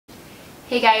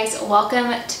Hey guys,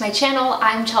 welcome to my channel.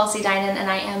 I'm Chelsea Dinan and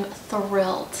I am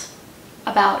thrilled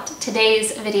about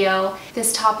today's video.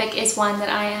 This topic is one that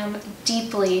I am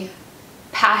deeply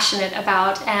passionate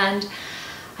about and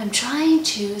I'm trying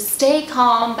to stay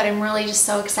calm, but I'm really just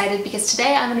so excited because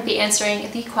today I'm going to be answering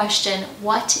the question,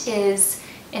 what is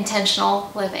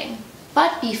intentional living?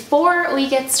 But before we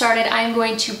get started, I'm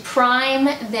going to prime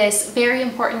this very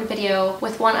important video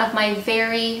with one of my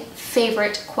very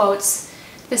favorite quotes.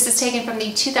 This is taken from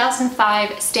the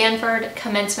 2005 Stanford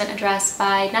Commencement Address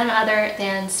by none other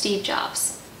than Steve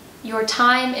Jobs. Your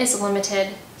time is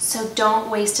limited, so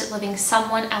don't waste it living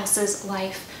someone else's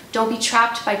life. Don't be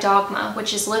trapped by dogma,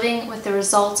 which is living with the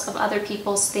results of other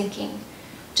people's thinking.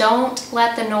 Don't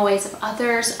let the noise of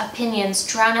others' opinions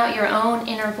drown out your own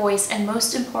inner voice, and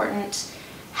most important,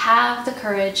 have the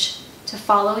courage to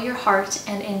follow your heart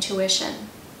and intuition.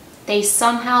 They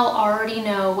somehow already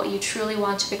know what you truly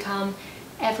want to become.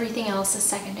 Everything else is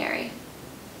secondary.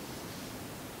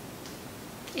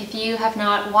 If you have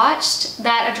not watched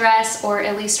that address or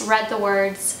at least read the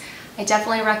words, I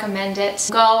definitely recommend it.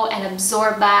 Go and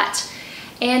absorb that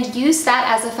and use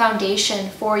that as a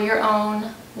foundation for your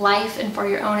own life and for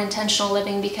your own intentional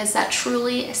living, because that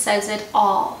truly says it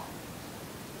all.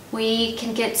 We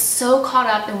can get so caught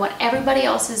up in what everybody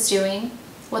else is doing,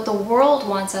 what the world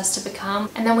wants us to become,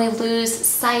 and then we lose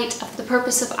sight of the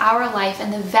purpose of our life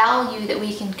and the value that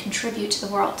we can contribute to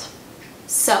the world.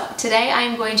 So today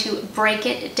I'm going to break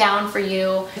it down for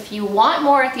you. If you want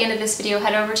more at the end of this video,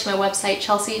 head over to my website,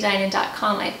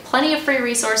 chelseadinan.com. I have plenty of free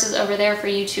resources over there for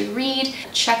you to read.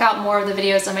 Check out more of the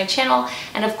videos on my channel.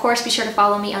 And of course, be sure to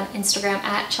follow me on Instagram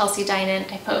at Chelsea Dinan.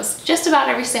 I post just about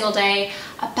every single day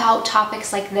about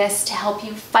topics like this to help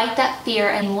you fight that fear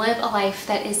and live a life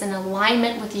that is in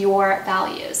alignment with your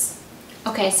values.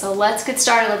 Okay, so let's get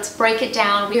started. Let's break it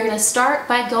down. We're going to start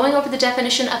by going over the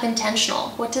definition of intentional.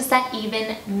 What does that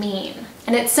even mean?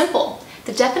 And it's simple.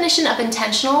 The definition of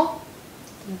intentional,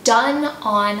 done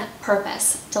on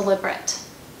purpose, deliberate.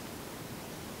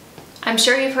 I'm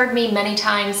sure you've heard me many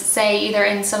times say, either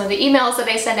in some of the emails that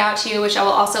I send out to you, which I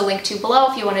will also link to below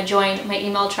if you want to join my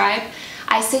email tribe,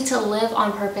 I say to live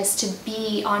on purpose, to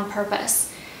be on purpose.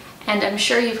 And I'm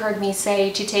sure you've heard me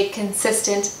say to take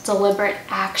consistent, deliberate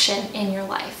action in your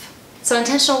life. So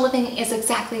intentional living is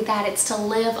exactly that. It's to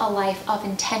live a life of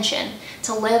intention,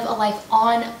 to live a life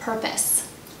on purpose.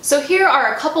 So here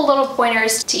are a couple little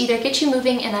pointers to either get you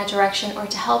moving in that direction or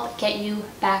to help get you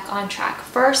back on track.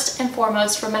 First and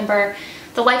foremost, remember,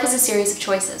 the life is a series of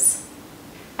choices.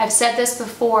 I've said this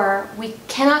before, we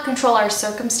cannot control our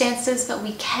circumstances, but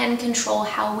we can control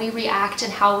how we react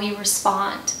and how we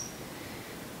respond.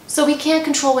 So we can't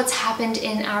control what's happened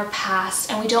in our past,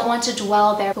 and we don't want to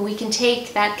dwell there, but we can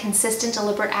take that consistent,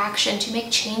 deliberate action to make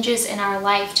changes in our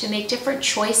life, to make different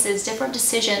choices, different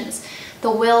decisions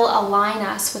that will align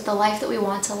us with the life that we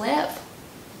want to live.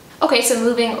 Okay, so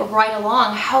moving right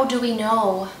along, how do we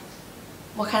know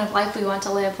what kind of life we want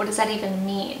to live? What does that even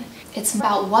mean? It's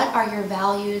about what are your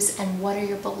values and what are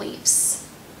your beliefs.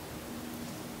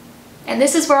 And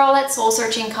this is where all that soul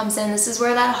searching comes in. This is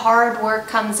where that hard work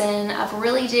comes in of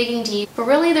really digging deep. But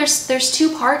really there's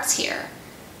two parts here.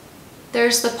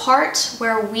 There's the part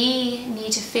where we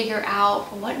need to figure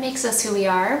out what makes us who we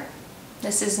are.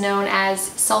 This is known as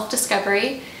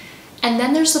self-discovery. And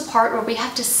then there's the part where we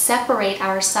have to separate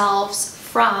ourselves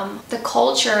from the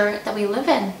culture that we live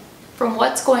in, from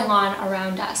what's going on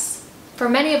around us. For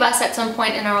many of us at some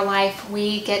point in our life,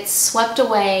 we get swept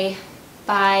away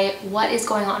by what is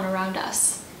going on around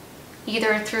us,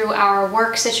 either through our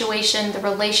work situation, the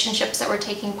relationships that we're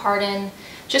taking part in,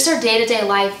 just our day-to-day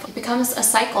life. It becomes a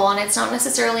cycle, and it's not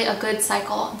necessarily a good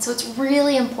cycle. And so it's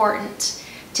really important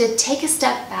to take a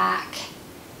step back,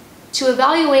 to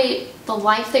evaluate the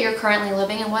life that you're currently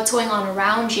living and what's going on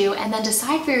around you, and then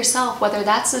decide for yourself whether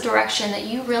that's the direction that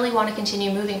you really want to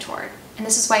continue moving toward. And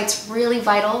this is why it's really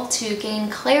vital to gain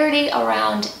clarity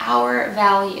around our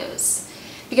values.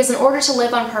 Because in order to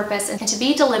live on purpose and to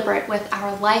be deliberate with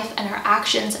our life and our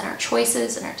actions and our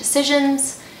choices and our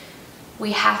decisions,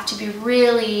 we have to be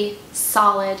really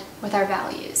solid with our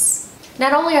values.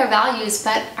 Not only our values,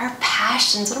 but our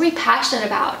passions. What are we passionate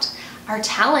about? Our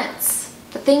talents,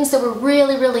 the things that we're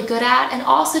really, really good at, and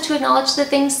also to acknowledge the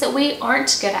things that we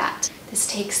aren't good at.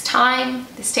 This takes time,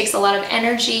 this takes a lot of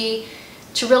energy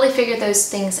to really figure those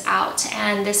things out.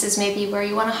 And this is maybe where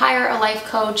you want to hire a life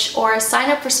coach or sign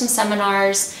up for some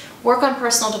seminars, work on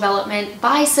personal development,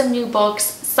 buy some new books,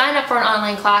 sign up for an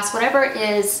online class, whatever it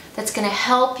is that's going to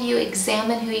help you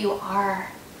examine who you are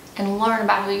and learn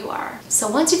about who you are. So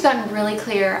once you've gotten really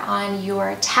clear on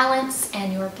your talents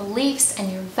and your beliefs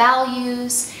and your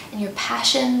values and your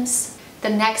passions, The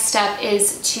next step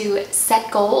is to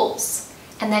set goals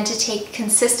and then to take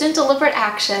consistent, deliberate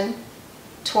action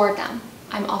toward them.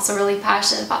 I'm also really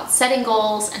passionate about setting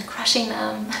goals and crushing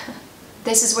them.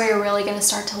 This is where you're really going to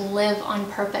start to live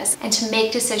on purpose and to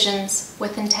make decisions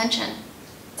with intention.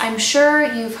 I'm sure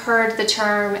you've heard the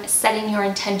term setting your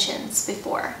intentions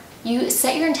before. You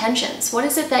set your intentions. What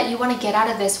is it that you want to get out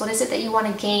of this? What is it that you want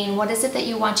to gain? What is it that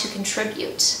you want to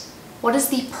contribute? What is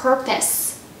the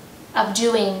purpose of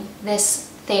doing this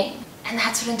thing? And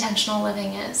that's what intentional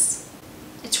living is.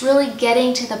 It's really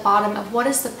getting to the bottom of what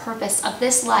is the purpose of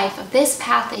this life, of this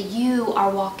path that you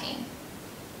are walking.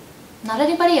 Not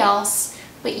anybody else,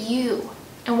 but you.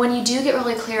 And when you do get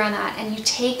really clear on that and you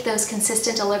take those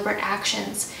consistent, deliberate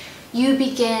actions, you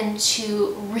begin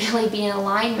to really be in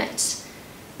alignment.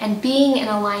 And being in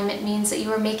alignment means that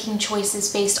you are making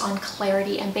choices based on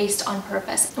clarity and based on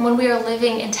purpose. And when we are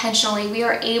living intentionally, we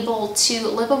are able to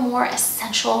live a more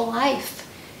essential life.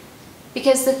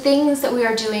 Because the things that we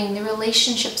are doing, the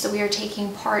relationships that we are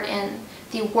taking part in,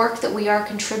 the work that we are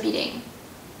contributing,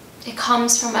 it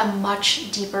comes from a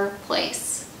much deeper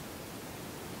place.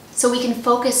 So we can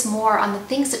focus more on the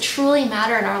things that truly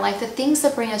matter in our life, the things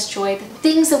that bring us joy, the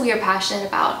things that we are passionate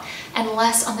about, and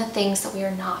less on the things that we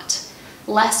are not.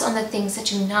 Less on the things that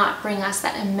do not bring us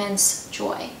that immense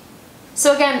joy.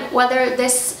 So again, whether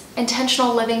this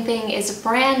intentional living thing is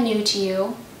brand new to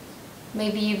you,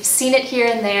 maybe you've seen it here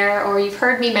and there, or you've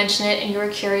heard me mention it and you were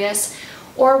curious,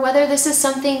 or whether this is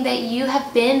something that you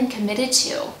have been committed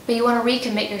to, but you want to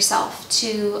recommit yourself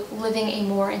to living a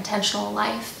more intentional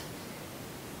life,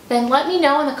 then let me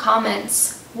know in the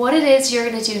comments what it is you're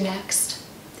going to do next.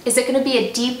 Is it going to be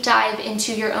a deep dive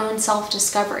into your own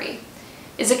self-discovery?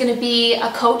 Is it going to be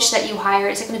a coach that you hire?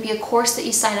 Is it going to be a course that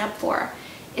you sign up for?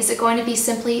 Is it going to be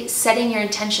simply setting your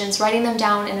intentions, writing them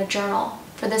down in a journal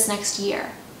for this next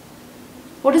year?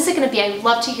 What is it going to be? I'd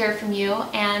love to hear from you,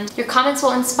 and your comments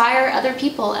will inspire other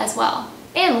people as well.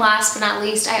 And last but not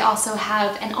least, I also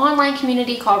have an online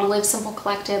community called Live Simple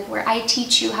Collective, where I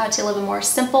teach you how to live a more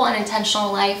simple and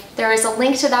intentional life. There is a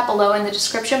link to that below in the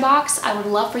description box. I would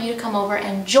love for you to come over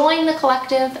and join the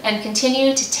collective and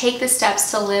continue to take the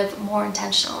steps to live more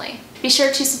intentionally. Be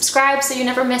sure to subscribe so you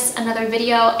never miss another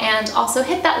video, and also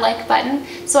hit that like button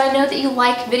so I know that you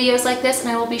like videos like this, and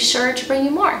I will be sure to bring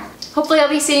you more. Hopefully I'll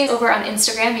be seeing you over on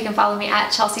Instagram. You can follow me at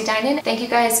Chelsea Dinan. Thank you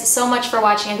guys so much for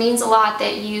watching. It means a lot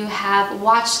that you have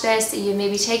watched this, that you've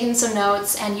maybe taken some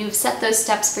notes, and you've set those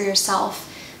steps for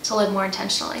yourself to live more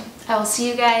intentionally. I will see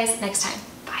you guys next time.